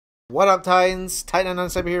What up, Titans? Titan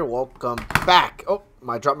Cyber here. Welcome back. Oh,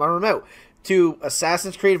 I dropped my remote. To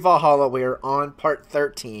Assassin's Creed Valhalla. We are on part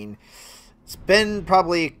 13. It's been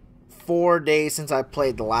probably 4 days since I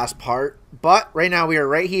played the last part. But right now we are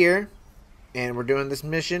right here. And we're doing this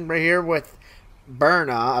mission right here with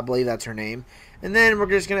Berna. I believe that's her name. And then we're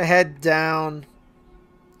just going to head down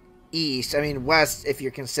east. I mean west if you're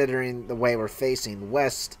considering the way we're facing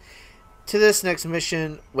west. To this next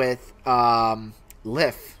mission with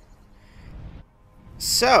Lif.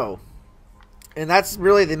 So, and that's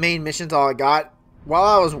really the main missions all I got. While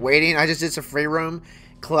I was waiting, I just did some free roam,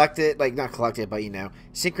 collected, like not collected, but you know,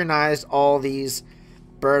 synchronized all these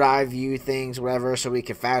bird eye view things, whatever, so we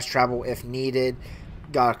could fast travel if needed.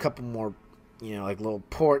 Got a couple more, you know, like little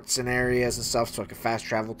ports and areas and stuff so I could fast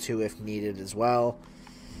travel to if needed as well.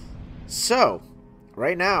 So,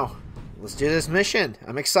 right now, let's do this mission.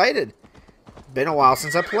 I'm excited. Been a while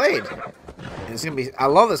since I played. And it's gonna be, I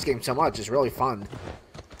love this game so much, it's really fun.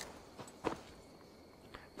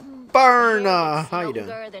 Berna, how you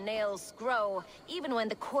doing? The nails grow, even when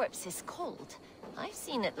the corpse is cold. I've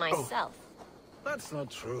seen it myself. That's not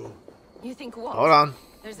true. You think what? Hold on.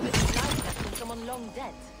 There's a bit of life left in someone long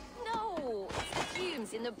dead. No, it's the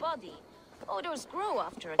fumes in the body. Odors grow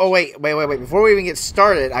after a Oh, wait. Before we even get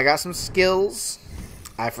started, I got some skills.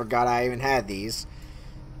 I forgot I even had these.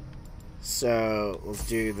 So, let's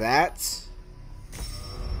do that.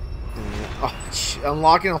 Oh,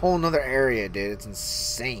 unlocking a whole nother area, dude. It's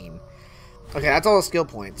insane. Okay, that's all the skill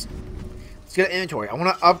points. Let's go to inventory. I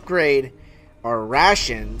want to upgrade our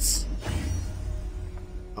rations.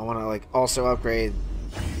 I want to, like, also upgrade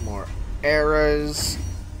more arrows.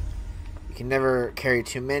 You can never carry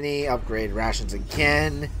too many. Upgrade rations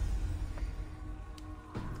again.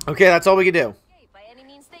 Okay, that's all we can do. by any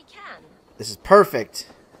means they can. This is perfect.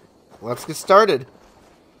 Let's get started.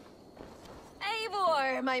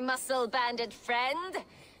 Eivor, my muscle-banded friend.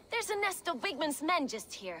 There's a nest of Wigman's men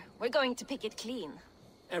just here. We're going to pick it clean.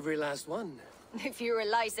 Every last one. The fewer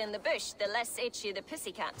lice in the bush, the less itchy the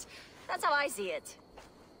pussycat. That's how I see it.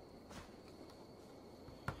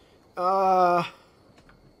 How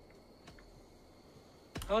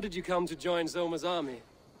did you come to join Zoma's army?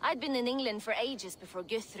 I'd been in England for ages before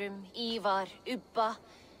Guthrum, Ivar, Ubba,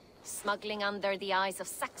 smuggling under the eyes of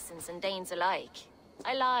Saxons and Danes alike.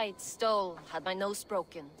 I lied, stole, had my nose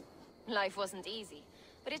broken. Life wasn't easy,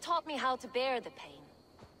 but it taught me how to bear the pain.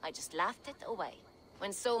 I just laughed it away.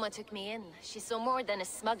 When Soma took me in, she saw more than a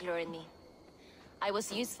smuggler in me. I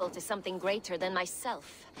was useful to something greater than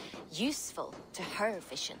myself. Useful to her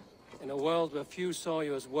vision. In a world where few saw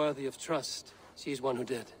you as worthy of trust, she's one who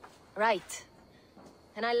did. Right.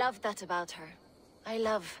 And I love that about her. I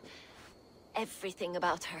love everything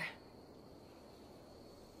about her.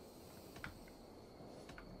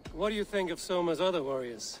 What do you think of Soma's other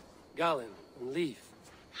warriors? Galen and Leif?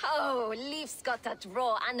 Oh, Leif's got that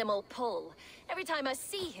raw animal pull. Every time I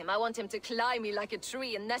see him, I want him to climb me like a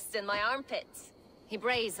tree and nest in my armpits. He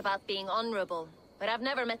brays about being honorable, but I've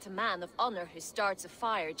never met a man of honor who starts a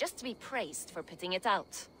fire just to be praised for putting it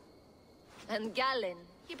out. And Galen,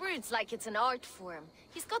 he broods like it's an art form.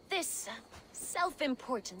 He's got this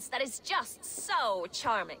self-importance that is just so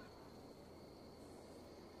charming.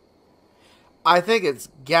 I think it's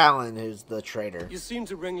Galen who's the traitor. You seem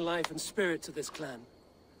to bring life and spirit to this clan.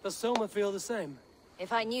 Does Soma feel the same?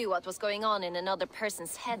 If I knew what was going on in another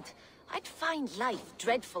person's head, I'd find life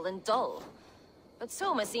dreadful and dull. But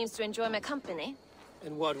Soma seems to enjoy my company.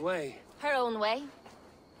 In what way? Her own way.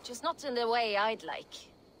 Just not in the way I'd like.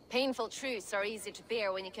 Painful truths are easy to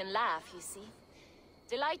bear when you can laugh, you see.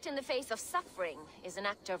 Delight in the face of suffering is an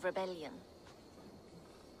act of rebellion.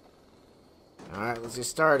 Alright, let's get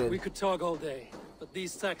started. We could talk all day, but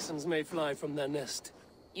these Saxons may fly from their nest.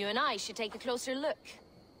 You and I should take a closer look.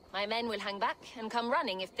 My men will hang back and come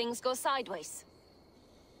running if things go sideways.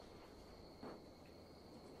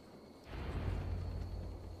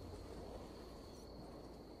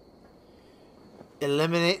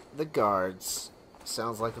 Eliminate the guards.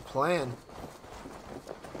 Sounds like a plan.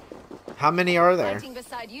 How many are there? Fighting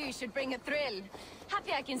beside you should bring a thrill.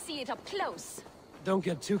 Happy I can see it up close. Don't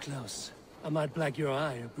get too close. I might black your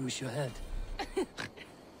eye or bruise your head.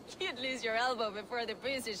 You'd lose your elbow before the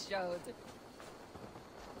bruises showed.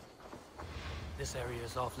 This area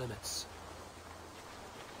is off limits.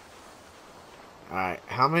 Alright,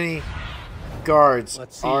 how many guards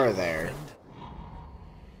are there? Friend.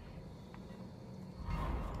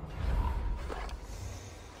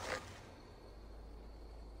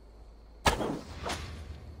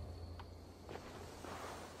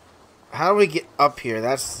 How do we get up here?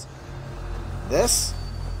 That's... this?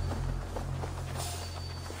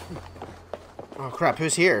 Oh crap,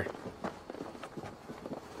 who's here?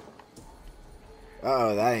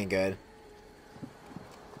 Uh-oh, that ain't good.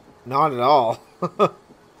 Not at all.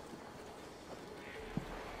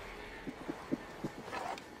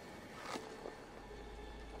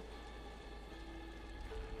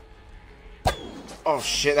 Oh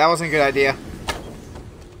shit, that wasn't a good idea.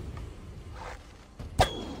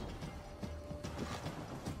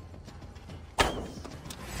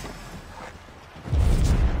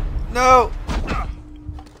 No!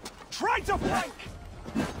 Try to flank!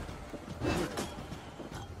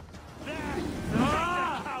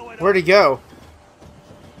 Where'd he go?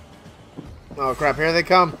 Oh crap, here they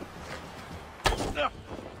come.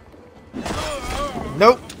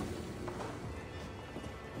 Nope.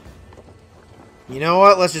 You know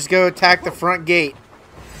what? Let's just go attack the front gate.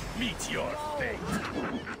 Meet your fate.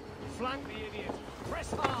 Flank the idiot.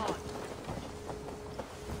 Press hard.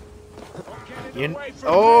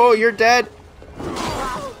 Oh, you're dead.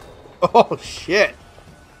 Oh shit.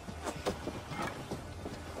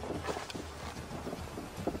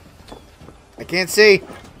 I can't see.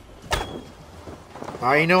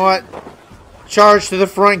 Alright, you know what? Charge to the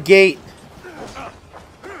front gate.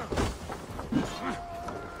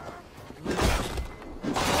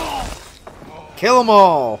 Kill them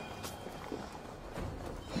all.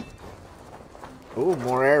 Ooh,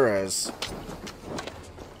 more arrows.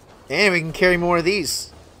 And we can carry more of these.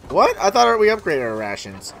 What? I thought we upgraded our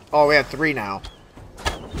rations. Oh, we have 3 now.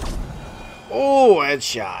 Oh,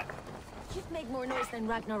 headshot. You've made more noise than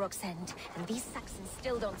Ragnarok's end, and these Saxons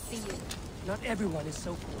still don't see you. Not everyone is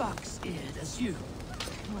so box-eared as you.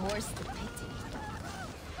 More's the pity.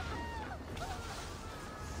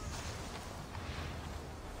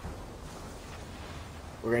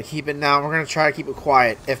 We're going to keep it now. We're going to try to keep it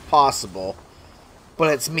quiet if possible.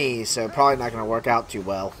 But it's me, so probably not going to work out too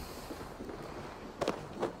well.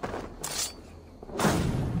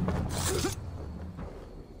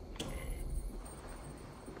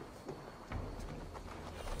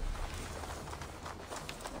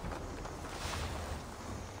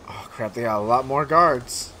 Oh crap, they got a lot more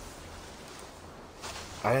guards.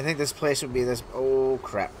 I didn't think this place would be this... Oh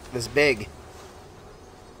crap, this big.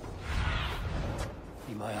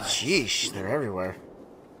 Sheesh, they're everywhere.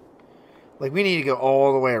 Like, we need to go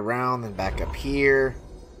all the way around and back up here.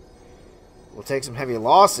 We'll take some heavy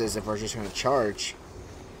losses if we're just going to charge.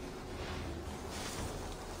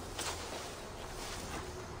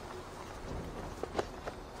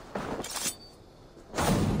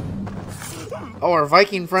 Oh, our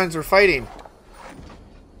Viking friends are fighting.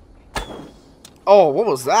 Oh, what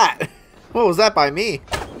was that? What was that by me?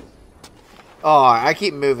 Oh, I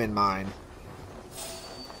keep moving mine.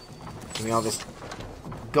 Give me all this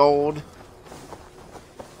gold.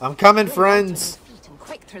 I'm coming, friends. Feet and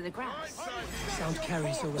quick through the grass. Sound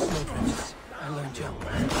carries over snowdrifts. I learned jump.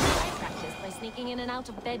 I practiced by sneaking in and out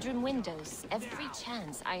of bedroom windows every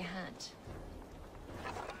chance I had.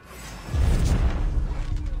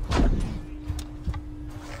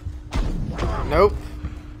 Nope.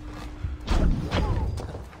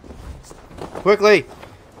 Quickly!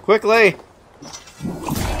 Quickly!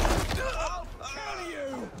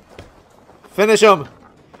 Finish him!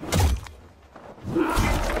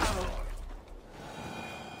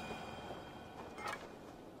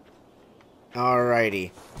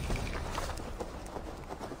 Alrighty.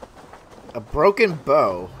 A broken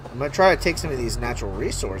bow. I'm gonna try to take some of these natural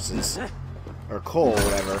resources. Or coal,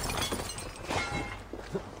 whatever.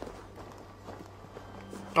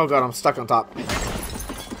 Oh god, I'm stuck on top.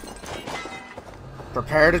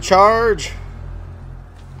 Prepare to charge!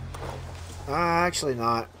 Actually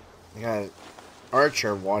not. I got an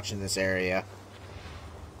archer watching this area.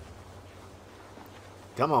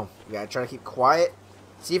 Come on. We gotta try to keep quiet.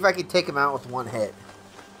 See if I can take him out with one hit.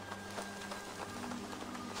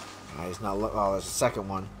 He's not. Oh, there's a second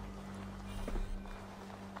one.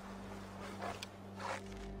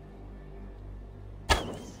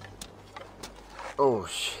 Oh,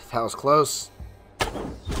 shit. That was close.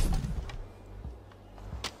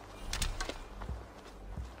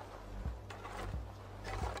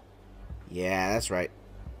 Yeah, that's right.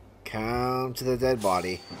 Come to the dead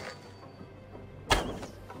body.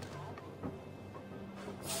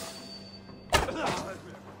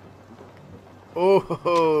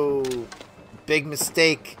 Oh, big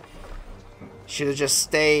mistake. Should have just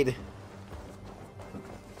stayed.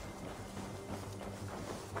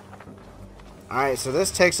 Alright, so this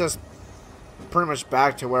takes us pretty much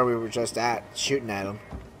back to where we were just at, shooting at him.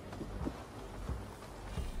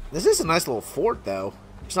 This is a nice little fort, though.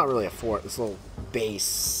 It's not really a fort. This little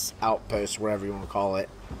base, outpost, whatever you want to call it.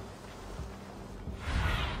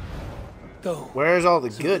 Go. Where's all the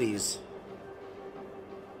goodies?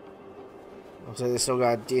 Looks like they still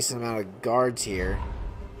got a decent amount of guards here.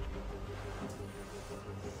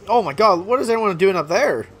 Oh my god, what is everyone doing up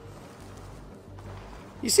there?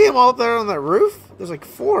 You see them all up there on that roof? There's like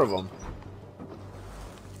 4 of them.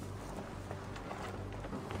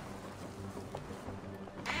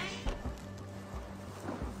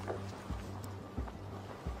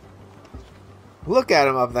 Look at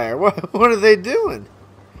them up there. What are they doing?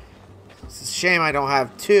 It's a shame I don't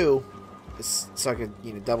have 2, so I could,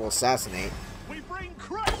 you know, double assassinate. We bring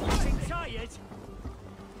Christ.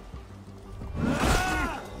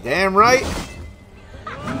 Damn right.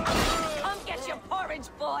 Come get your porridge,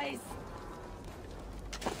 boys.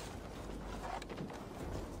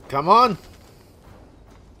 Come on.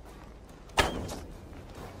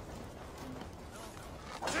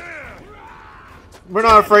 We're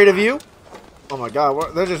not afraid of you. Oh my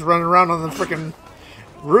god, they're just running around on the freaking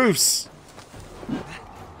roofs.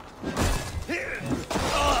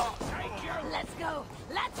 Let's go.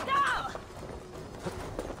 Let's go.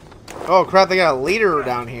 Oh crap, they got a leader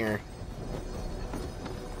down here.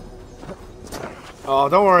 Oh,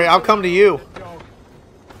 don't worry, I'll come to you.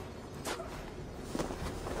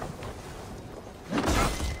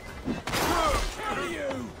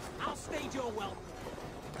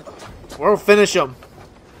 We'll finish him.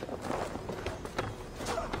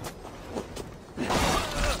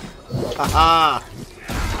 Haha.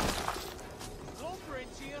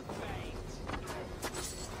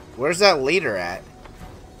 Where's that leader at?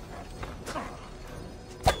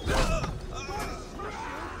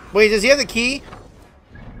 Wait, does he have the key?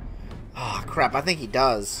 Oh crap, I think he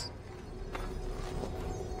does.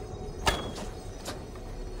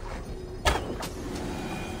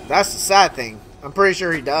 That's the sad thing. I'm pretty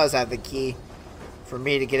sure he does have the key for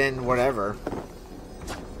me to get in whatever.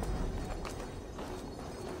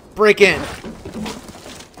 Break in.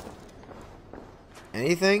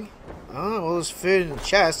 Anything? Oh, well, there's food in the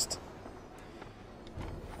chest.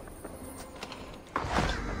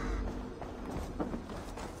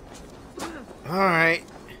 Alright.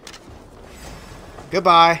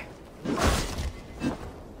 Goodbye.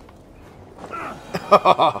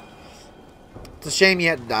 It's a shame you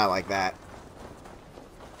had to die like that.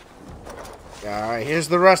 Alright, here's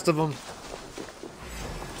the rest of them.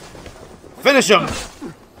 Finish them!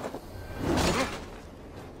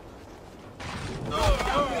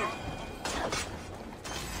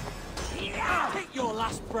 Take your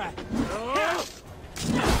last breath.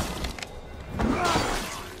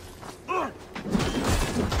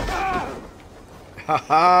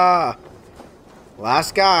 Haha!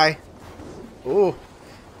 Last guy. Ooh.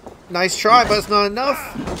 Nice try, but it's not enough.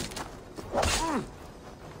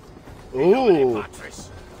 Ooh.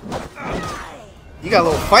 You got a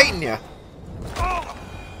little fight in ya.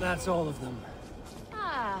 That's all of them.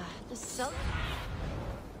 Ah, the sun.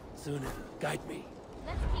 Suna, guide me.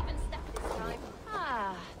 Let's keep in step this time.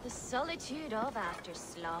 Ah, the solitude of after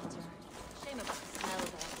slaughter. Shame about the smell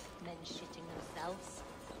of men shitting themselves.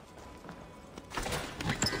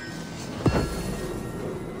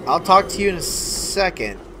 I'll talk to you in a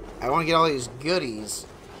second. I want to get all these goodies.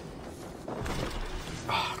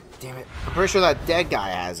 Oh, damn it. I'm pretty sure that dead guy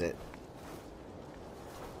has it.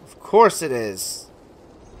 Of course it is.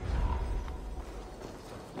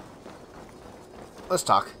 Let's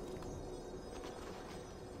talk.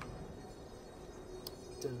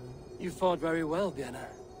 You fought very well, Vienna.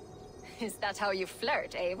 Is that how you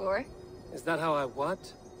flirt, Eivor? Is that how I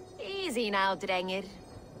what? Easy now, Drengir.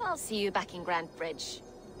 I'll see you back in Grant Bridge.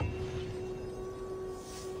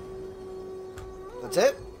 That's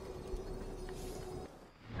it?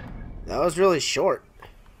 That was really short.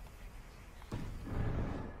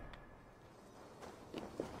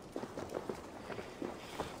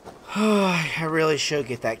 I really should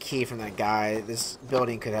get that key from that guy. This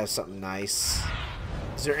building could have something nice.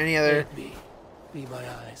 Is there any other Be my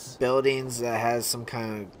eyes. buildings that has some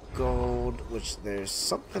kind of gold? Which there's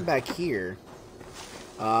something back here.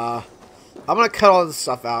 I'm gonna cut all this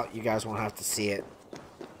stuff out. You guys won't have to see it.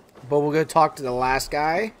 But we're gonna talk to the last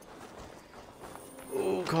guy.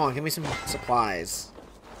 Ooh, come on, give me some supplies.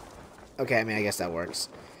 Okay, I mean, I guess that works.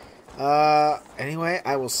 Anyway,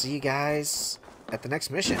 I will see you guys at the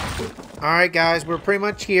next mission. Alright, guys, we're pretty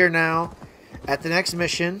much here now at the next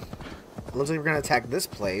mission. It looks like we're gonna attack this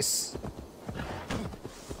place.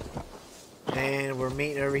 And we're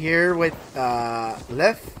meeting over here with,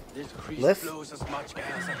 Lif. Lif? blows as much air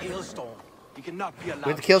as a hailstorm. You cannot be allowed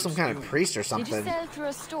We have to kill some kind of priest or Did you something. sail through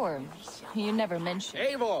a storm? You never mentioned.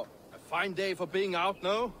 Eivor, a fine day for being out,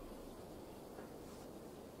 no?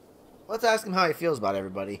 Let's ask him how he feels about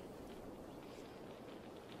everybody.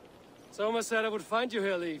 Soma said I would find you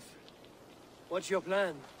here, Leaf. What's your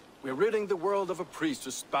plan? We're ridding the world of a priest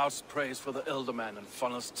who spouts praise for the Elderman and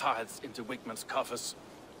funnels tithes into Wigman's coffers.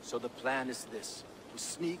 So the plan is this. We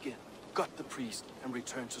sneak in, gut the priest, and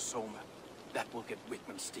return to Soma. That will get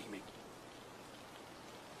Wigman steaming.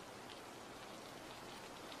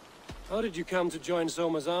 How did you come to join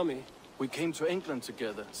Soma's army? We came to England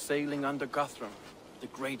together, sailing under Guthrum. The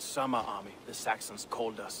Great Summer Army, the Saxons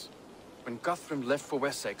called us. When Guthrum left for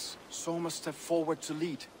Wessex, Soma stepped forward to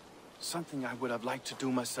lead. Something I would have liked to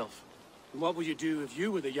do myself. And what would you do if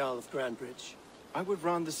you were the Jarl of Grandbridge? I would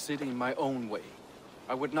run the city in my own way.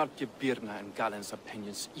 I would not give Birna and Galen's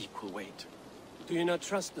opinions equal weight. Do you not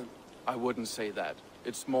trust them? I wouldn't say that.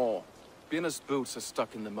 It's more. Birna's boots are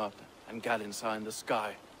stuck in the mud, and Galen's are in the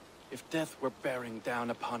sky. If death were bearing down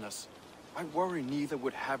upon us, I worry neither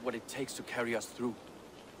would have what it takes to carry us through.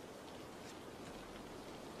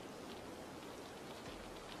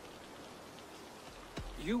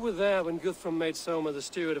 You were there when Guthrum made Soma the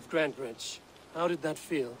steward of Grandbridge. How did that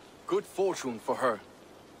feel? Good fortune for her.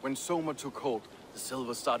 When Soma took hold, the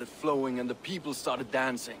silver started flowing and the people started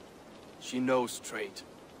dancing. She knows trade.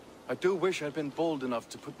 I do wish I'd been bold enough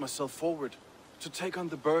to put myself forward, to take on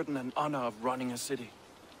the burden and honor of running a city.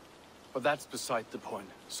 But that's beside the point.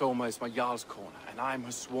 Soma is my Jarl's corner, and I'm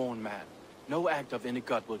her sworn man. No act of any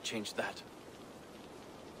god will change that.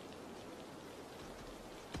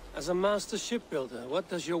 As a master shipbuilder, what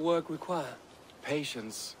does your work require?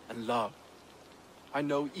 Patience and love. I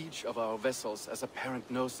know each of our vessels as a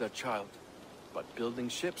parent knows their child. But building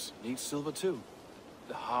ships needs silver too.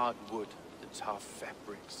 The hard wood, the tough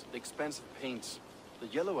fabrics, the expensive paints. The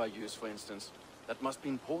yellow I use, for instance, that must be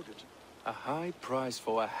imported. A high price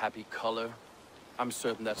for a happy color. I'm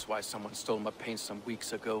certain that's why someone stole my paint some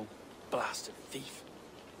weeks ago. Blasted thief.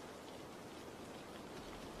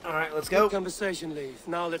 Alright, let's go. Good conversation, Leif.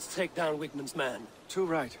 Now let's take down Wigman's man. Too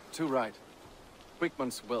right, too right.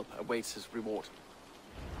 Wigman's whelp awaits his reward.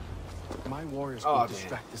 My warriors will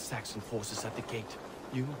distract the Saxon forces at the gate.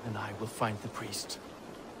 You and I will find the priest.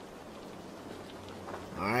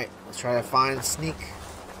 Alright, let's try to find sneak.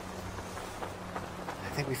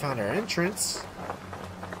 I think we found our entrance.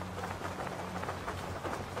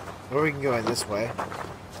 Or we can go in this way.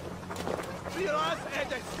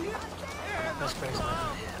 That's crazy.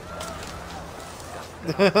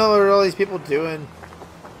 What are all these people doing?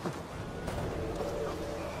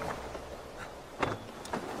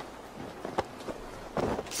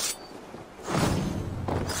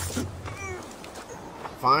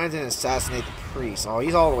 Find and assassinate the priest. Oh,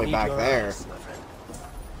 he's all the way back there.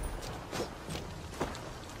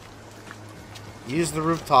 Use the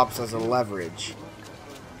rooftops as a leverage.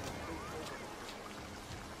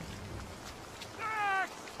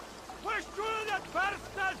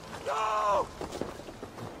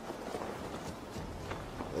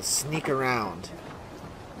 Let's sneak around.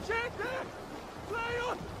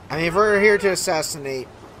 I mean, if we're here to assassinate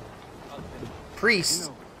priests,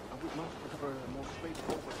 I would not prefer a more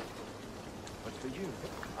straightforward. But for you,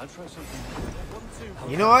 I'll try something.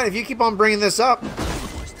 you know what? If you keep on bringing this up,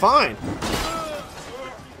 fine.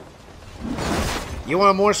 You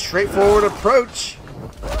want a more straightforward approach?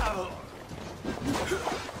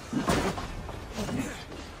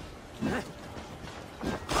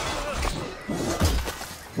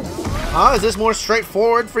 Huh? Is this more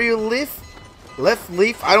straightforward for you, Leaf?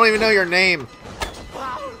 Leaf? I don't even know your name.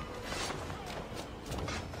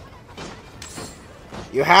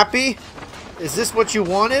 You happy? Is this what you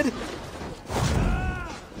wanted?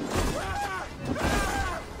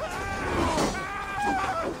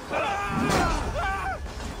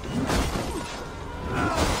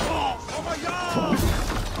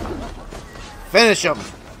 Finish him.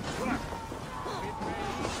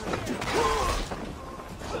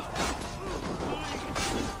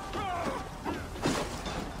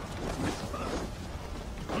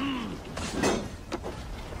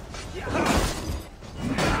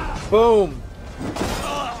 Boom.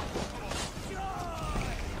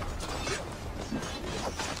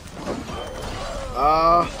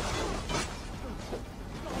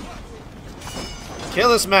 Kill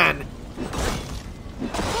this man.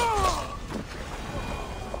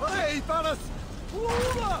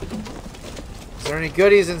 Is there any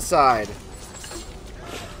goodies inside?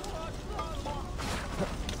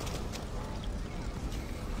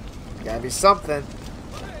 Gotta be something.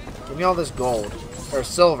 Give me all this gold. Or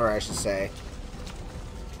silver, I should say.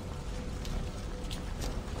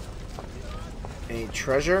 Any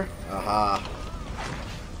treasure? Aha.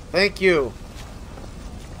 Thank you.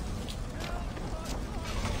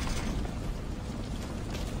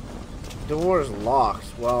 Door is locked.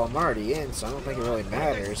 Well, I'm already in, so I don't think it really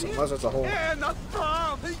matters. Unless it's a whole...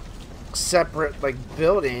 separate, like,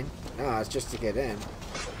 building. No, it's just to get in.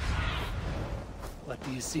 What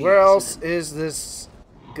do you see? Where else is this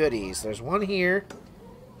goodies? There's one here.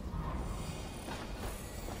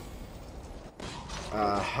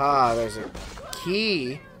 Aha, there's a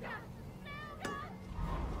key.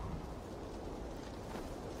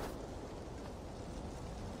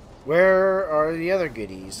 Where are the other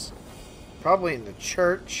goodies? Probably in the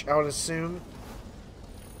church, I would assume.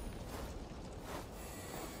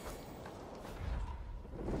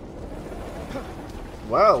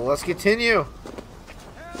 Well, let's continue.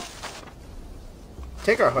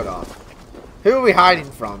 Take our hood off. Who are we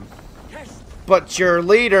hiding from? But your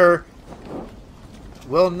leader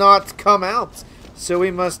will not come out, so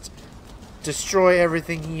we must destroy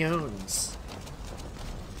everything he owns.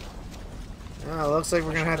 Looks like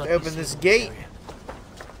we're gonna have to open this gate.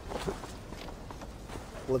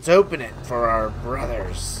 Let's open it for our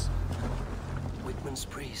brothers. Whitman's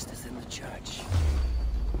priest is in the church.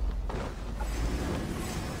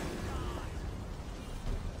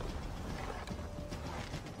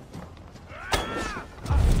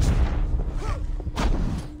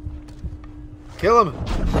 Kill him.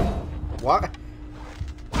 What?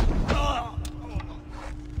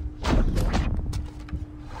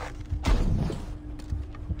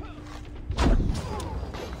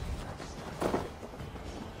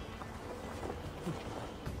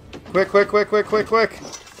 Quick, quick, quick, quick, quick, quick.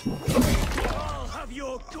 I'll have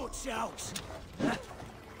your guts out.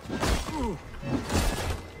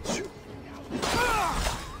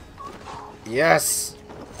 Yes.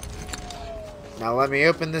 Now let me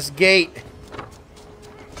open this gate.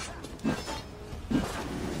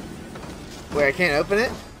 Wait, I can't open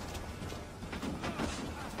it?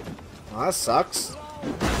 Well, that sucks.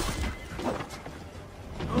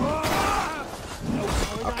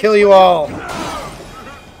 I'll kill you all.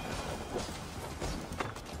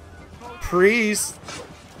 Priest.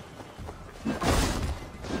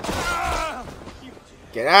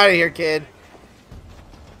 Get out of here, kid.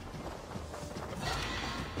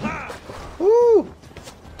 Woo!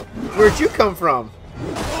 Where'd you come from?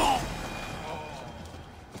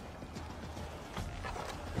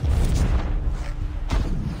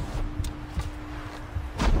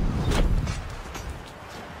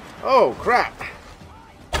 Oh, crap.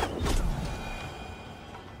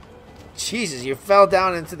 Jesus, you fell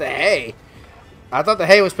down into the hay. I thought the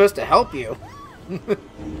hay was supposed to help you.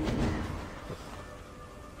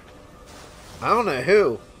 I don't know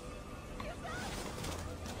who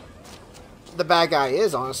the bad guy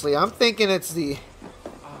is, honestly. I'm thinking it's the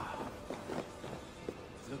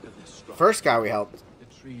Look at this structure. first guy we helped. The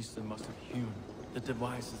trees they must have hewn, the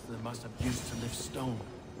devices they must have used to lift stone.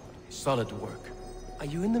 Solid work. Are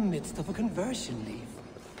you in the midst of a conversion, Leaf?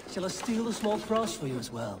 Shall I steal a small cross for you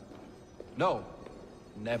as well? No,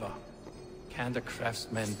 never. Can the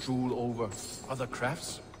craftsmen drool over other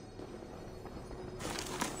crafts?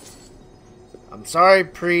 I'm sorry,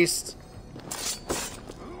 priest.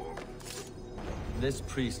 This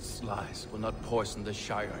priest's lies will not poison the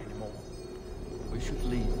Shire anymore. We should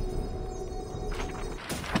leave.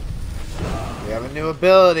 We have a new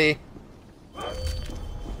ability.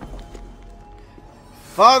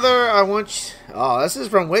 Father, I want you... Oh, this is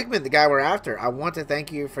from Wigman, the guy we're after. I want to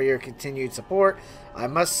thank you for your continued support. I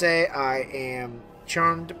must say I am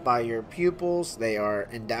charmed by your pupils. They are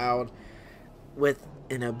endowed with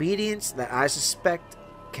an obedience that I suspect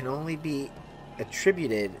can only be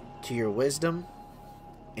attributed to your wisdom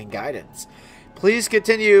and guidance. Please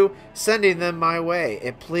continue sending them my way.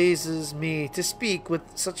 It pleases me to speak with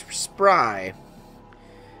such spry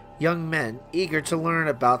young men eager to learn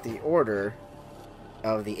about the order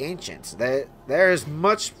of the ancients. There is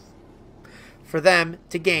much for them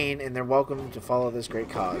to gain, and they're welcome to follow this great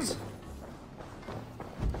cause.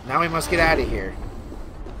 Now we must get out of here.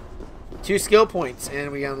 2 skill points,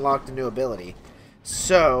 and we unlocked a new ability.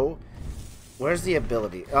 So, where's the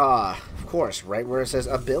ability? Ah, of course, right where it says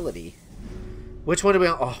ability. Which one do we...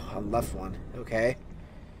 Oh, a left one. Okay.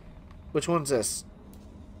 Which one's this?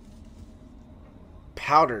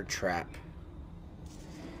 Powder trap.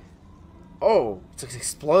 Oh, it's an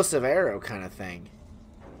explosive arrow kind of thing.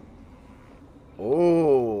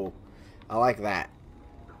 Oh, I like that.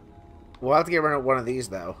 We'll have to get rid of one of these,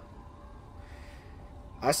 though.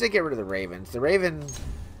 I say get rid of the ravens. The raven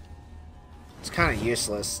is kind of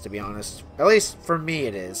useless, to be honest. At least for me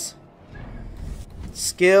it is.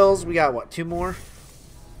 Skills, we got, what, 2 more?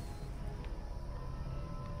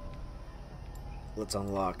 Let's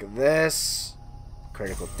unlock this.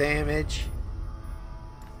 Critical damage.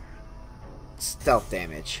 Stealth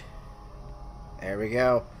damage. There we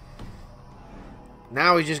go.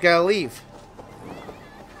 Now we just gotta leave.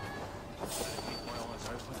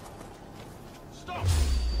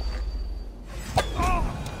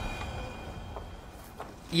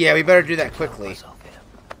 Yeah, we better do that quickly. Myself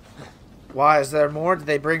here. Why? Is there more? Did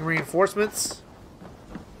they bring reinforcements?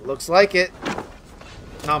 Looks like it.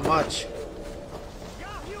 Not much.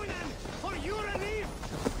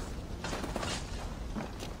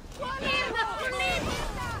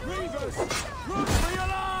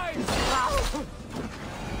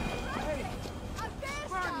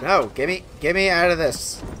 No, get me out of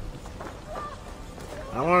this.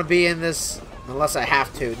 I don't want to be in this unless I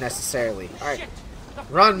have to, necessarily. Alright.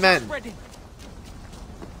 Run, men.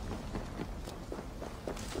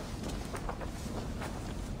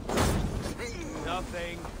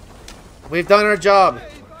 Nothing. We've done our job.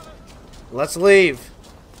 Let's leave.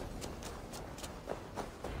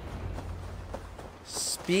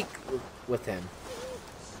 Speak with him.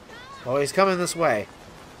 Oh, he's coming this way.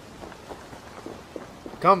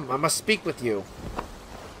 Come, I must speak with you.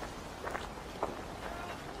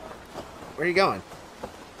 Where are you going?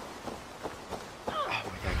 Oh my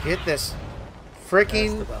god, get this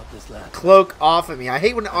freaking cloak off of me. I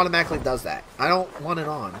hate when it automatically does that. I don't want it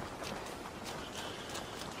on.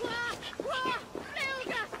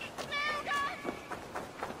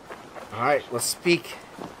 Alright, let's speak.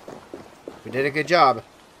 We did a good job.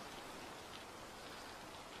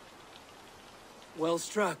 Well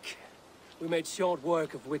struck. We made short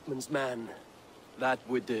work of Wickman's man. That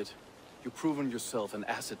we did. You've proven yourself an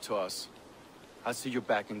asset to us. I'll see you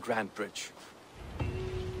back in Grand Bridge. I'm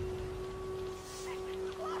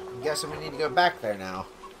guessing we need to go back there now.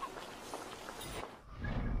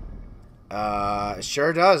 It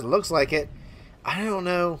sure does. Looks like it. I don't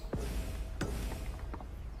know.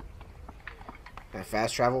 Can I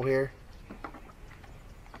fast travel here?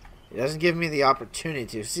 It doesn't give me the opportunity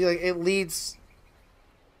to. See, like, it leads...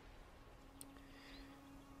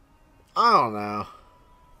 I don't know.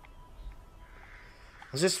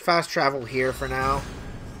 Let's just fast travel here for now.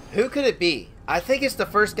 Who could it be? I think it's the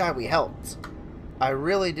first guy we helped. I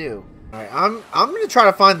really do. Alright, I'm gonna try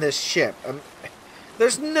to find this ship.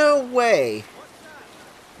 There's no way.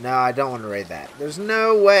 No, I don't want to raid that. There's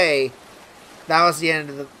no way that was the end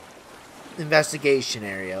of the investigation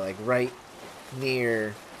area. Like, right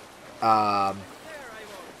near...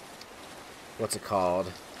 what's it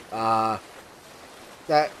called? That...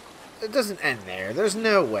 It doesn't end there. There's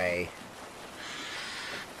no way.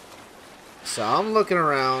 So I'm looking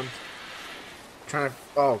around. Trying to...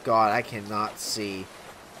 Oh god, I cannot see.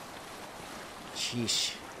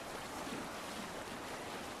 Sheesh.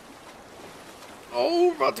 Oh,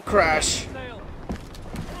 we're about to crash.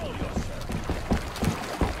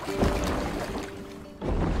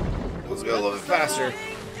 Let's go a little bit faster.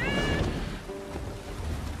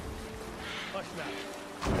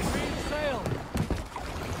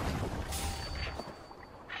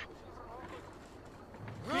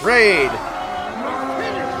 Raid!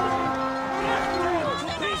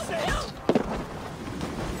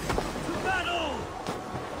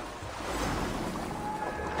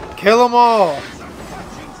 Kill them all!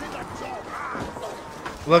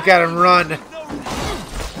 Look at him run.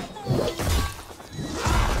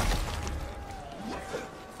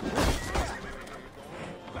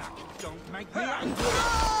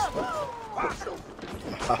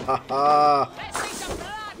 Ha ha ha.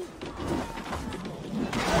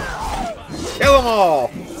 Kill them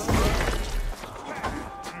all!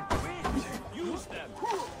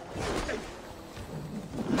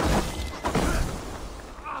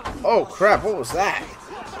 Oh crap, what was that?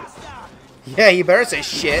 Yeah, you better say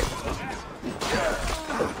shit.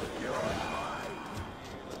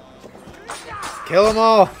 Kill them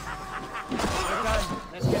all!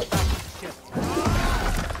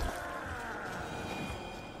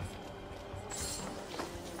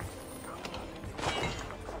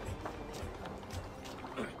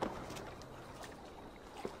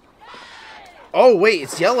 Oh wait,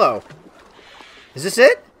 it's yellow. Is this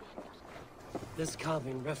it? This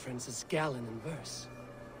carving references Gallon in verse.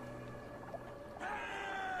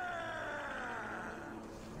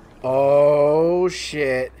 Oh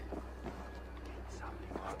shit.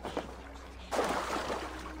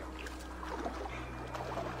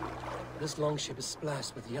 This longship is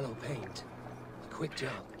splashed with yellow paint. Quick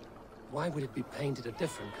job. Why would it be painted a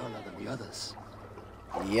different color than the others?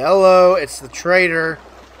 Yellow, it's the traitor.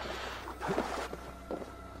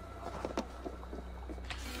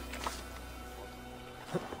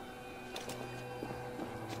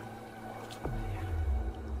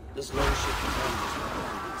 This longship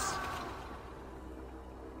contains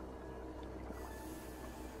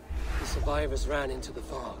the survivors ran into the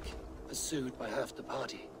fog, pursued by half the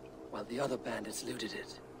party, while the other bandits looted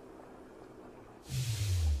it.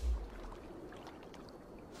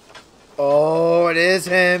 Oh, it is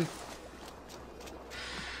him.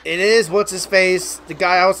 It is what's his face, the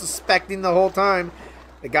guy I was suspecting the whole time.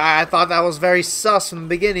 The guy I thought that was very sus from the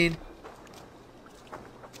beginning.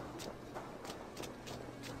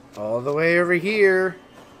 All the way over here.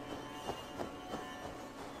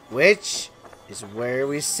 Which is where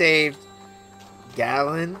we saved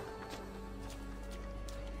Galen.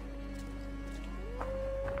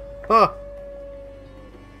 Huh.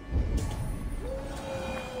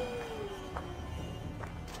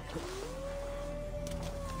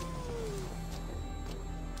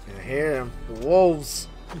 I hear them. The wolves.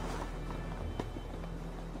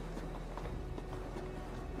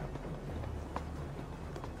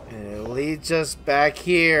 And it leads us back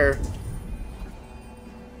here.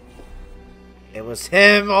 It was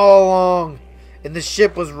him all along. And the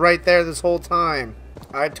ship was right there this whole time.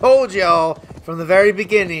 I told y'all from the very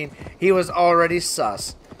beginning he was already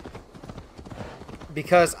sus.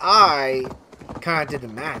 Because I kind of did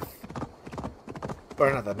the math.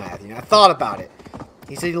 Or not the math, I thought about it.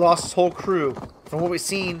 He said he lost his whole crew. From what we've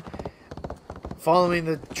seen, following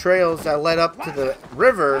the trails that led up to the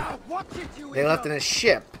river, they left in a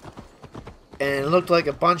ship. And it looked like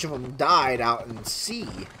a bunch of them died out in the sea.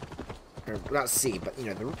 Or not sea, but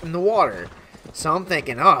in the water. So I'm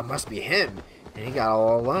thinking, oh, it must be him. And he got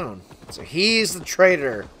all alone. So he's the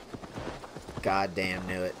traitor. Goddamn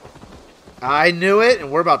knew it. I knew it,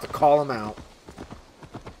 and we're about to call him out.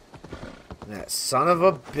 That son of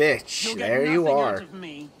a bitch. There you are.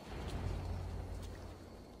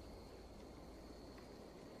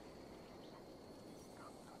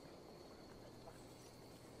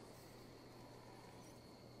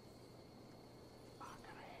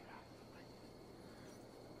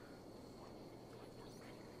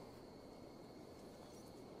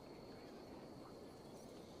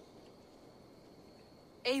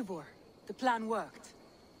 Eivor, the plan worked.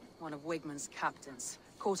 One of Wigmund's captains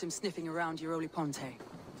caught him sniffing around Euroli Ponte.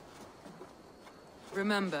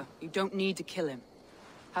 Remember, you don't need to kill him.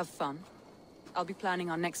 Have fun. I'll be planning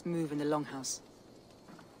our next move in the Longhouse.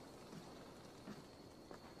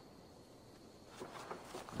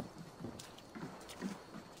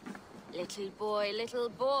 Little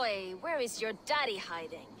boy, where is your daddy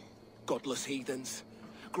hiding? Godless heathens.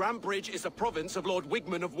 Grambridge is a province of Lord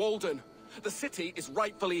Wigmund of Walden. The city is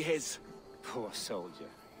rightfully his. Poor soldier.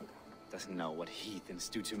 Doesn't know what heathens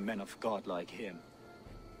do to men of God like him.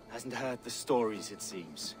 Hasn't heard the stories, it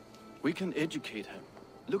seems. We can educate him.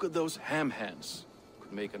 Look at those ham hands.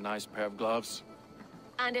 Could make a nice pair of gloves.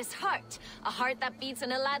 And his heart. A heart that beats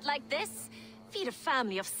in a lad like this? Feed a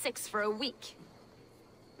family of 6 for a week.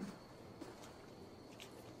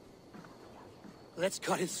 Let's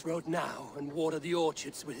cut his throat now and water the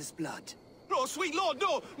orchards with his blood. No, sweet lord,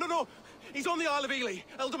 no, no, no. He's on the Isle of Ely,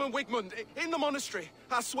 Ealdorman Wigmund, in the monastery,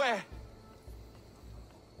 I swear.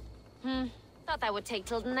 Thought that would take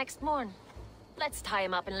till the next morn. Let's tie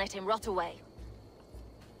him up and let him rot away.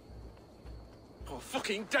 Oh,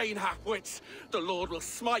 fucking Dane half-wits! The Lord will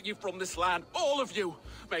smite you from this land, all of you!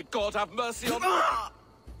 May God have mercy on...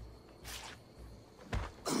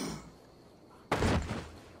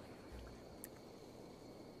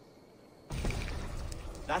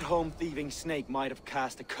 That home-thieving snake might have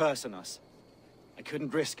cast a curse on us. I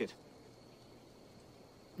couldn't risk it.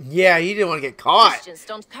 Yeah, you didn't want to get caught. Christians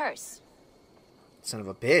don't curse. Son of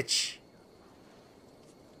a bitch.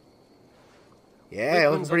 Yeah,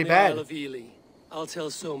 it looks pretty bad. Isle of Ely. I'll tell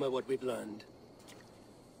Soma what we've learned.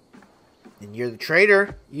 And you're the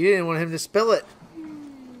traitor. You didn't want him to spill it.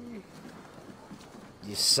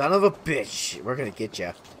 You son of a bitch. We're gonna get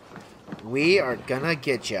you. We are gonna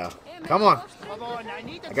get you. Come on.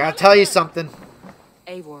 I gotta tell you something.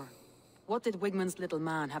 Eivor, what did Wigmund's little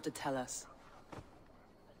man have to tell us?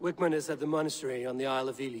 Wigmund is at the monastery on the Isle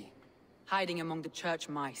of Ely. Hiding among the church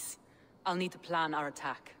mice. I'll need to plan our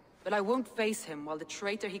attack. But I won't face him while the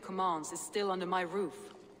traitor he commands is still under my roof.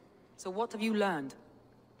 So what have you learned?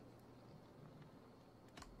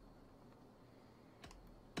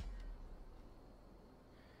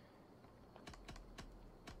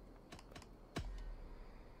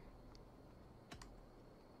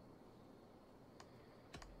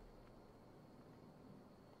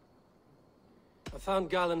 I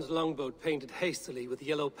found Galen's longboat painted hastily with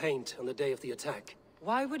yellow paint on the day of the attack.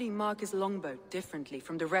 Why would he mark his longboat differently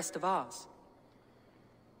from the rest of ours?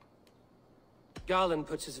 Galen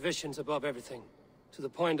puts his visions above everything, to the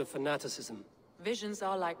point of fanaticism. Visions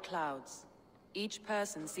are like clouds. Each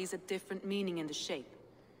person sees a different meaning in the shape,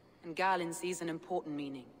 and Galen sees an important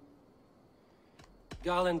meaning.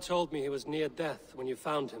 Galen told me he was near death when you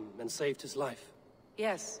found him and saved his life.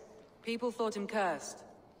 Yes, people thought him cursed.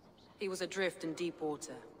 He was adrift in deep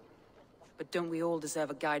water. But don't we all deserve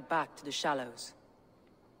a guide back to the shallows?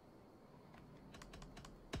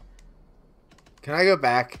 Can I go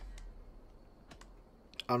back?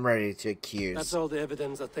 I'm ready to accuse. That's all the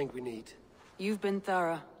evidence I think we need. You've been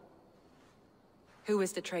thorough. Who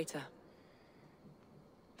is the traitor?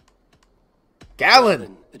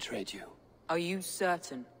 Galen! Betrayed you. Are you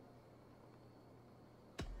certain?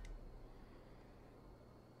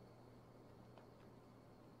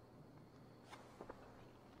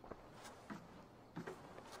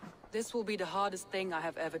 This will be the hardest thing I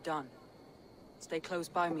have ever done. Stay close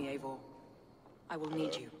by me, Eivor. I will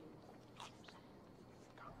need you.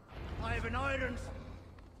 I have an iron.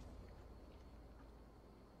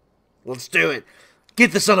 Let's do it.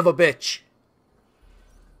 Get the son of a bitch.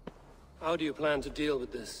 How do you plan to deal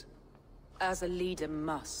with this? As a leader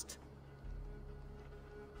must.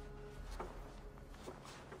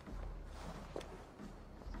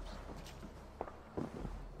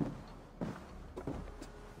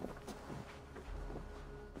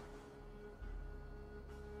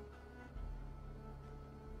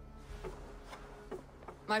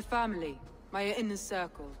 My family, my inner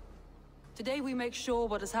circle. Today we make sure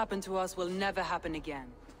what has happened to us will never happen again.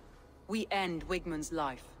 We end Wigmund's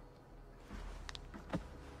life.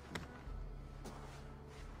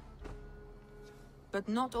 But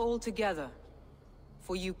not all together.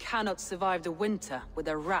 For you cannot survive the winter with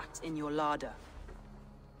a rat in your larder.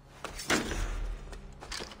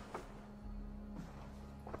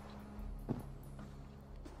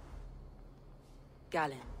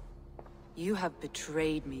 Galen. You have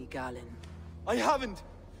betrayed me, Galen. I haven't!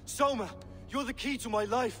 Soma, you're the key to my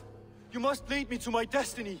life. You must lead me to my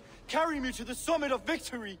destiny. Carry me to the summit of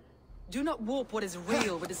victory. Do not warp what is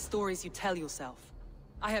real with the stories you tell yourself.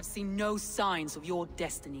 I have seen no signs of your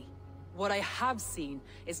destiny. What I have seen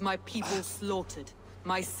is my people slaughtered,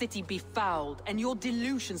 my city befouled, and your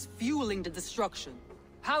delusions fueling the destruction.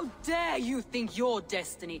 How dare you think your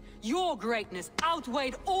destiny, your greatness,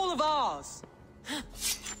 outweighed all of ours?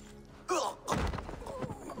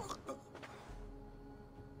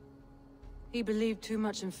 He believed too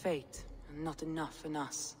much in fate, and not enough in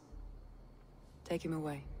us. Take him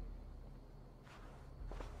away.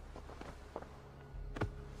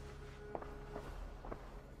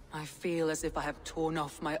 I feel as if I have torn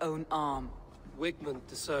off my own arm. Wigmund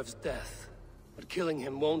deserves death, but killing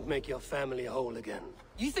him won't make your family whole again.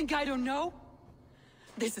 You think I don't know?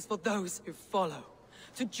 This is for those who follow.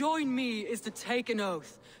 To join me is to take an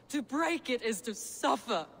oath. To break it is to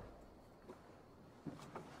suffer.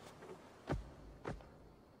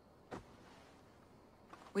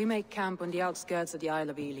 We make camp on the outskirts of the Isle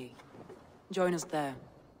of Ely. Join us there.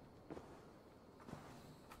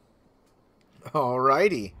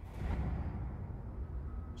 Alrighty.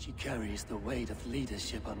 She carries the weight of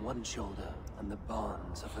leadership on one shoulder and the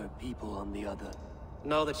bonds of her people on the other.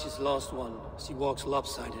 Now that she's lost one, she walks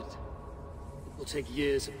lopsided. It will take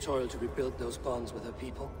years of toil to rebuild those bonds with her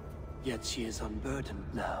people. Yet she is unburdened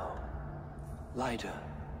now. Lighter.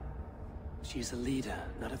 She is a leader,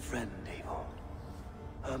 not a friend, Eivor.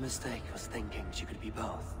 Her mistake was thinking she could be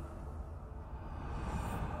both.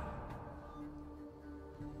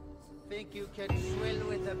 Think you can swill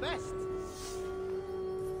with the best?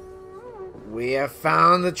 We have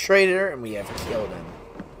found the traitor and we have killed him.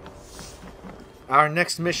 Our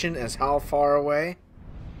next mission is how far away?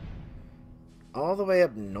 All the way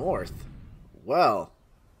up north. Well,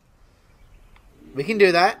 we can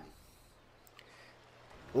do that.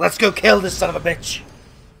 Let's go kill this son of a bitch.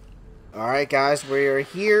 Alright guys, we are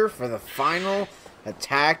here for the final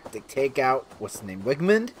attack to take out, what's the name,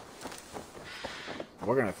 Wigmund?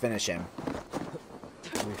 We're gonna finish him.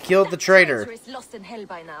 We killed the traitor. Is lost in hell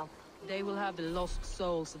by now. They will have the lost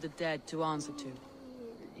souls of the dead to answer to.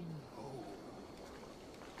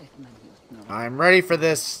 I'm ready for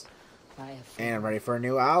this. And I'm ready for a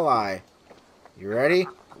new ally. You ready?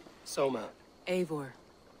 Soma. Eivor,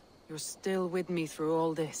 you're still with me through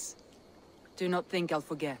all this. Do not think I'll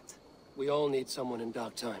forget. We all need someone in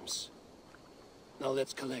dark times. Now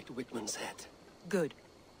let's collect Wigmund's head. Good.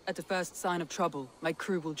 At the first sign of trouble, my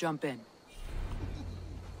crew will jump in.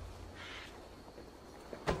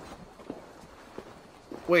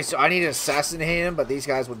 Wait, so I need to assassinate him, but these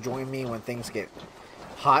guys will join me when things get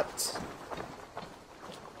hot?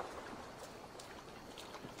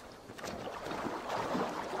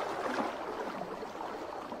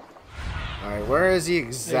 Alright, where is he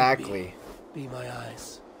exactly? Be my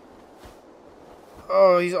eyes.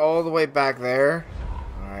 Oh, he's all the way back there.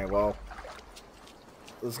 Alright, well.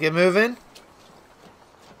 Let's get moving.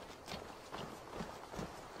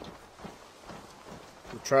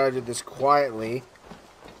 We'll try to do this quietly.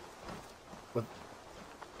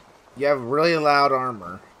 You have really loud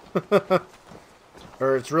armor.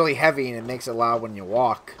 Or it's really heavy and it makes it loud when you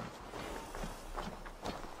walk.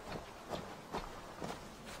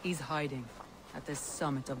 He's hiding. At the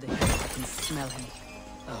summit of the hill, I can smell him.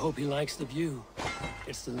 I hope he likes the view.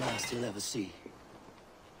 It's the last he'll ever see.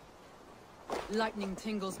 Lightning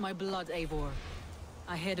tingles my blood, Eivor.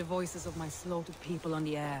 I hear the voices of my slaughtered people on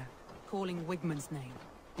the air, calling Wigmund's name.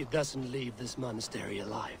 He doesn't leave this monastery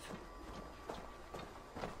alive.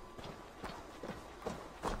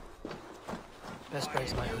 Best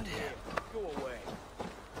raise my hood here. Go away.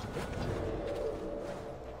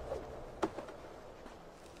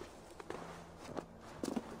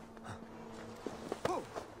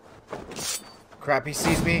 Crap, he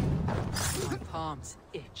sees me. My palms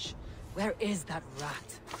itch. Where is that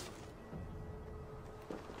rat?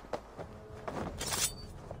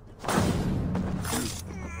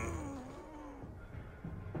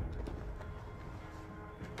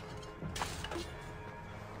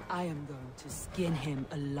 I am going to skin him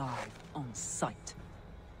alive on sight.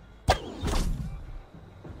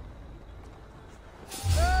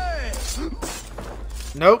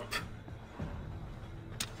 Nope.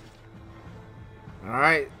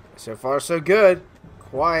 Alright, so far so good.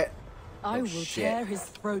 Quiet. I will shit. tear his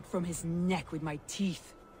throat from his neck with my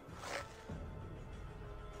teeth.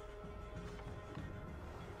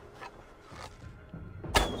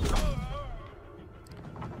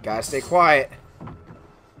 Gotta stay quiet.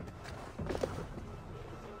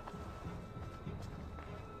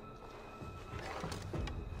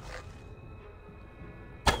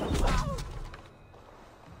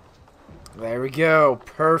 There we go.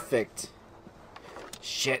 Perfect.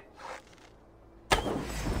 Shit. I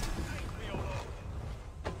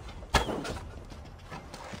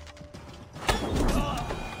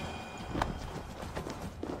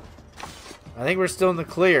think we're still in the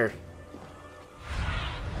clear.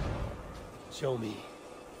 Show me.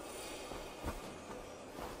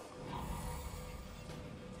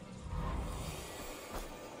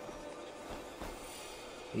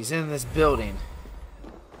 He's in this building.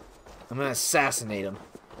 I'm gonna assassinate him.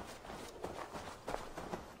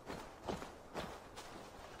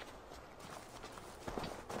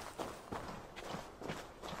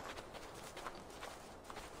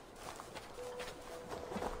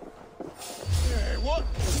 Hey, what?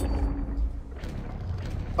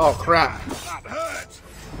 Oh crap. That hurt.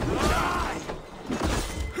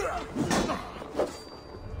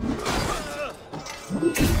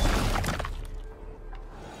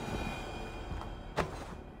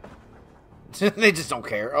 They just don't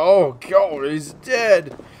care. Oh god, he's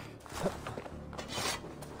dead.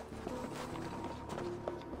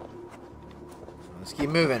 Let's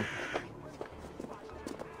keep moving.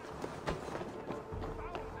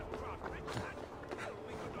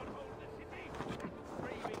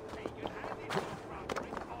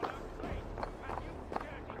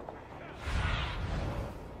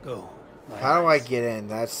 Go. How do I get in?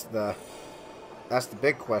 That's the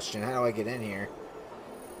big question. How do I get in here?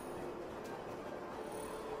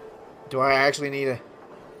 Do I actually need a...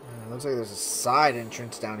 looks like there's a side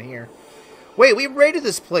entrance down here. Wait, we raided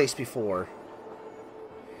this place before.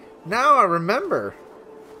 Now I remember.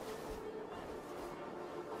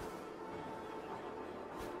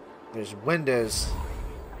 There's windows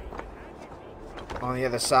on the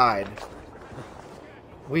other side.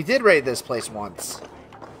 We did raid this place once.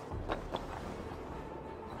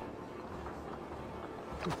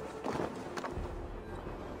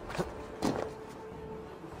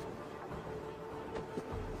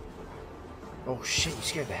 Oh shit, you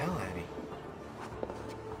scared the hell out of me.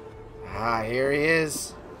 Ah, here he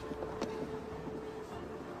is.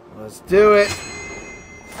 Let's do it.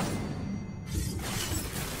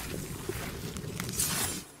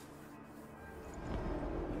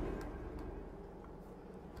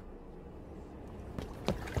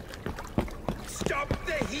 Stop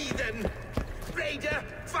the heathen! Raider!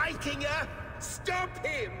 Vikinger! Stop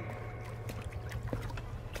him!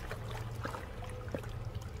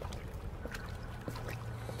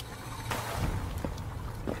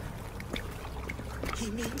 He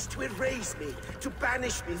means to erase me, to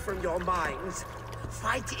banish me from your minds.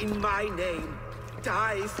 Fight in my name.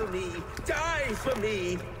 Die for me. Die for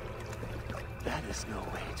me. That is no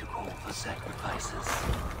way to call for sacrifices.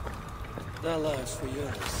 Their lives for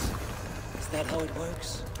yours. Is that how it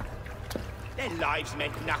works? Their lives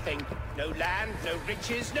meant nothing. No land, no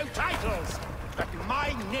riches, no titles. But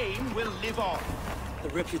my name will live on. The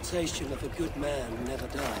reputation of a good man never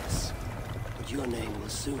dies. But your name will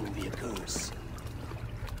soon be a curse.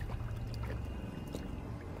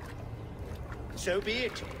 So be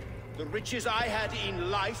it. The riches I had in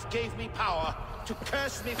life gave me power. To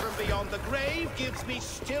curse me from beyond the grave gives me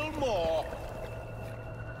still more.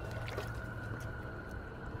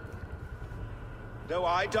 Though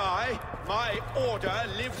I die, my order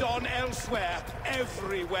lived on elsewhere,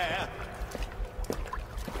 everywhere.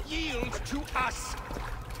 Yield to us.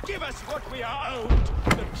 Give us what we are owed.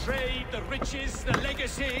 The trade, the riches, the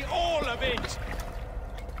legacy, all of it.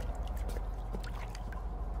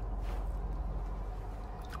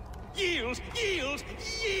 Yield! Yield!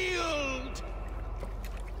 Yield!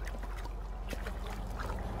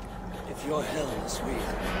 If your hell is real,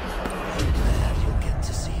 I'm glad you'll get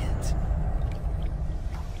to see it.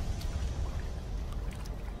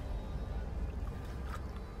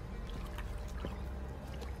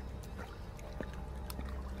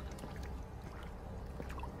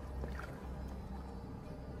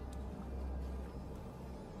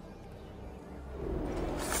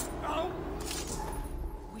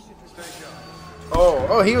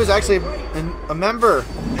 Oh, he was actually a member.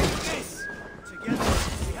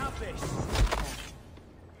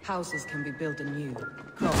 Houses can be built anew.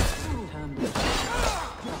 Crops turn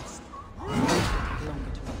trust. Longer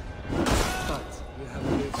to But you have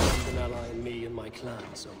a new friend and ally in me and my clan,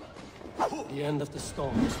 Soma. The end of the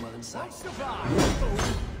storm is well in sight.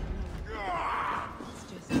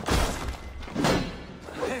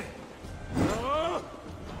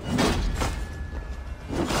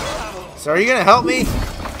 So are you gonna help me?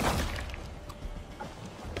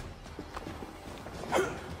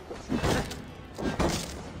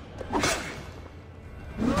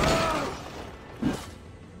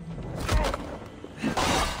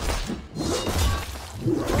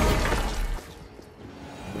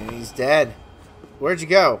 And he's dead. Where'd you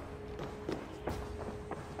go?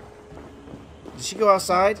 Did she go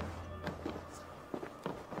outside?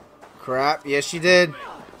 Crap, yes she did.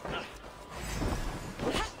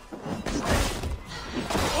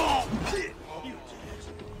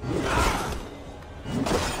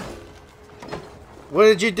 What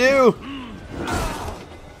did you do?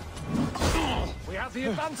 We have the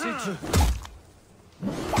advantage.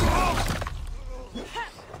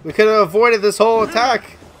 We could have avoided this whole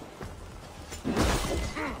attack.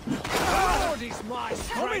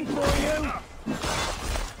 Coming for you.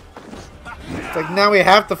 It's like now we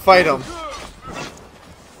have to fight him.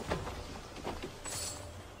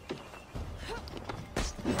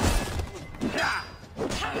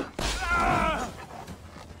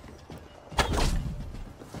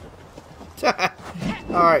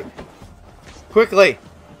 Alright. Quickly.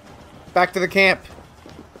 Back to the camp.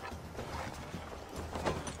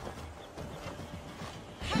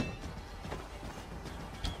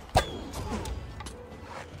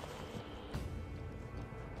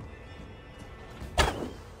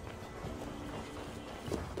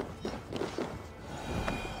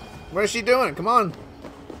 What is she doing? Come on.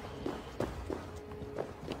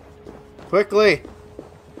 Quickly.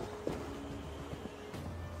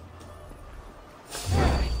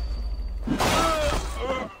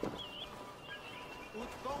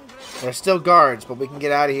 There's still guards, but we can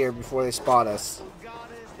get out of here before they spot us.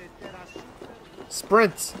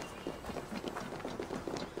 Sprint!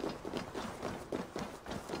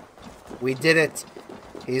 We did it.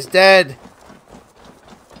 He's dead.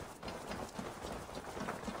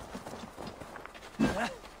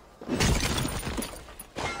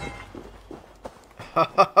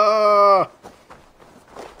 Ha ha ha!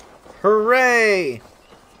 Hooray!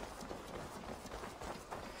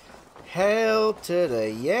 Hell to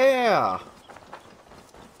the yeah!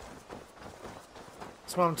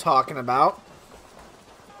 That's what I'm talking about.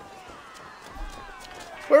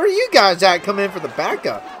 Where are you guys at coming in for the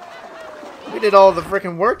backup? We did all the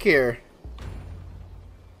freaking work here.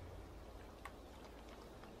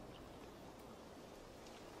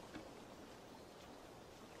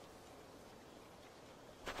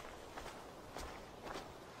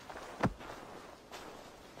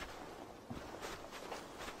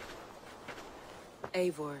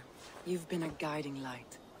 Eivor, you've been a guiding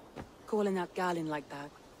light. Calling out Galinn like that,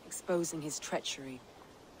 exposing his treachery,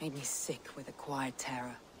 made me sick with a quiet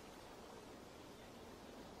terror.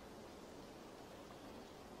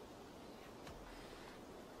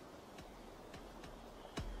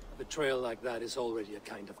 A betrayal like that is already a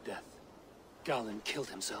kind of death. Galinn killed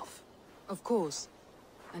himself. Of course.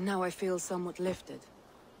 And now I feel somewhat lifted.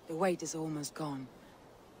 The weight is almost gone,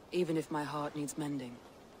 even if my heart needs mending.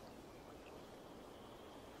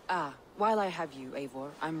 Ah, while I have you,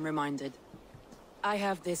 Eivor, I'm reminded. I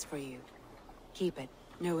have this for you. Keep it,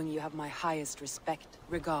 knowing you have my highest respect,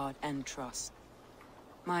 regard, and trust.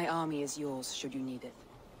 My army is yours, should you need it.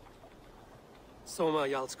 Soma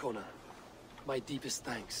Jarlskona, my deepest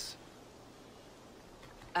thanks.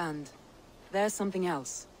 And there's something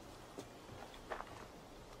else.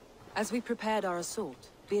 As we prepared our assault,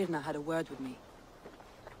 Birna had a word with me.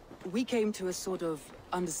 We came to a sort of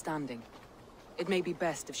understanding. It may be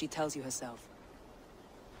best if she tells you herself.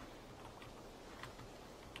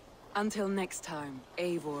 Until next time,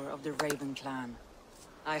 Eivor of the Raven Clan.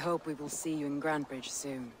 I hope we will see you in Grantebridge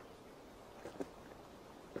soon.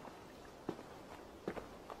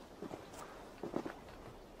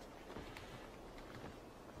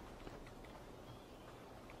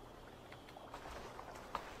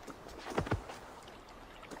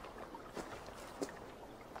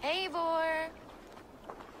 Eivor!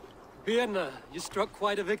 Birna, you struck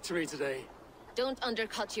quite a victory today. Don't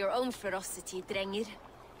undercut your own ferocity, Drengir.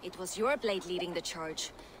 It was your blade leading the charge.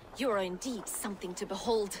 You are indeed something to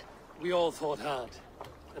behold. We all fought hard.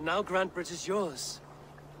 And now Grantebridge is yours.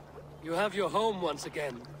 You have your home once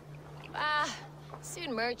again.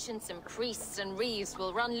 Soon merchants and priests and reeves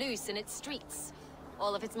will run loose in its streets.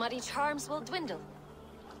 All of its muddy charms will dwindle.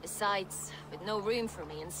 Besides, with no room for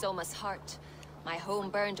me in Soma's heart, my home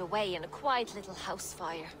burned away in a quiet little house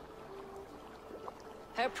fire.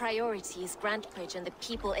 Her priority is Grantebridge and the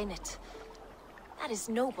people in it. That is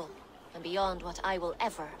noble, and beyond what I will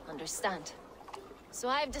ever understand. So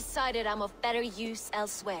I've decided I'm of better use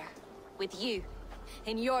elsewhere. With you.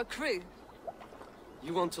 In your crew.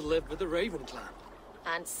 You want to live with the Raven Clan?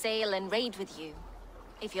 And sail and raid with you.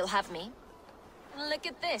 If you'll have me. Look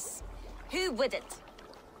at this. Who wouldn't?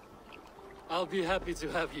 I'll be happy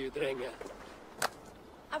to have you, Drenge.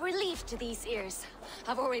 A relief to these ears.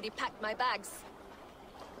 I've already packed my bags.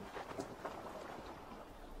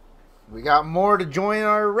 We got more to join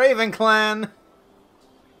our Raven Clan.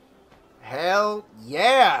 Hell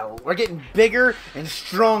yeah. We're getting bigger and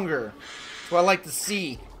stronger. That's what I like to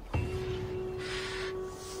see.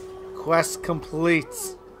 Quest complete.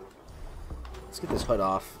 Let's get this hood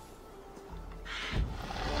off.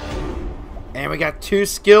 And we got 2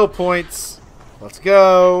 skill points. Let's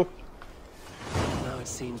go. Now it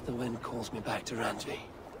seems the wind calls me back to Randvi.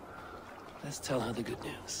 Let's tell her the good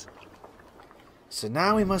news. So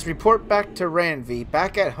now we must report back to Randvi,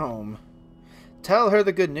 back at home. Tell her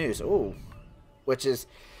the good news. Ooh. Which is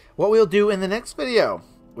what we'll do in the next video.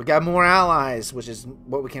 We got more allies, which is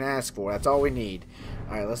what we can ask for. That's all we need.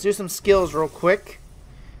 Alright, let's do some skills real quick.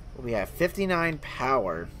 We have 59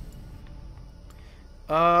 power.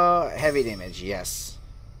 Heavy damage, yes.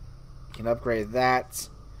 Can upgrade that.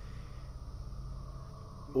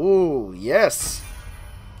 Ooh, yes.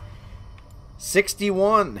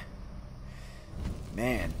 61.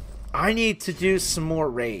 Man, I need to do some more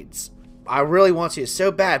raids. I really want to so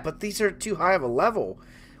bad, but these are too high of a level.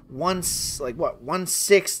 Like what?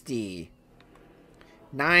 160,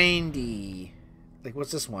 90. Like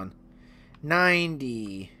what's this one?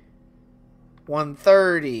 90,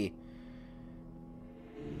 130.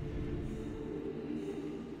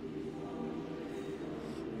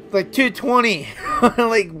 Like 220.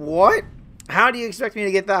 Like what? How do you expect me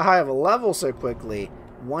to get that high of a level so quickly?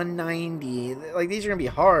 190. Like these are gonna be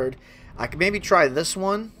hard. I could maybe try this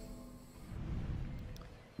one.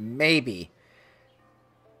 Maybe.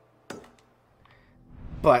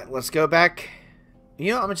 But let's go back.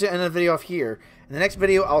 You know, I'm going to end the video off here. In the next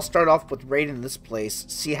video, I'll start off with raiding this place,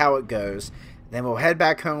 see how it goes. Then we'll head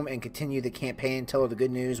back home and continue the campaign, tell her the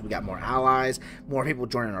good news. We got more allies, more people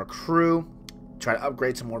joining our crew, try to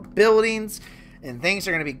upgrade some more buildings, and things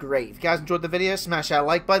are going to be great. If you guys enjoyed the video, smash that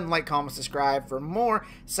like button, like, comment, subscribe for more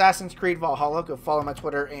Assassin's Creed Valhalla. Go follow my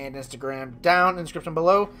Twitter and Instagram down in the description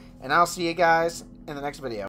below, and I'll see you guys in the next video.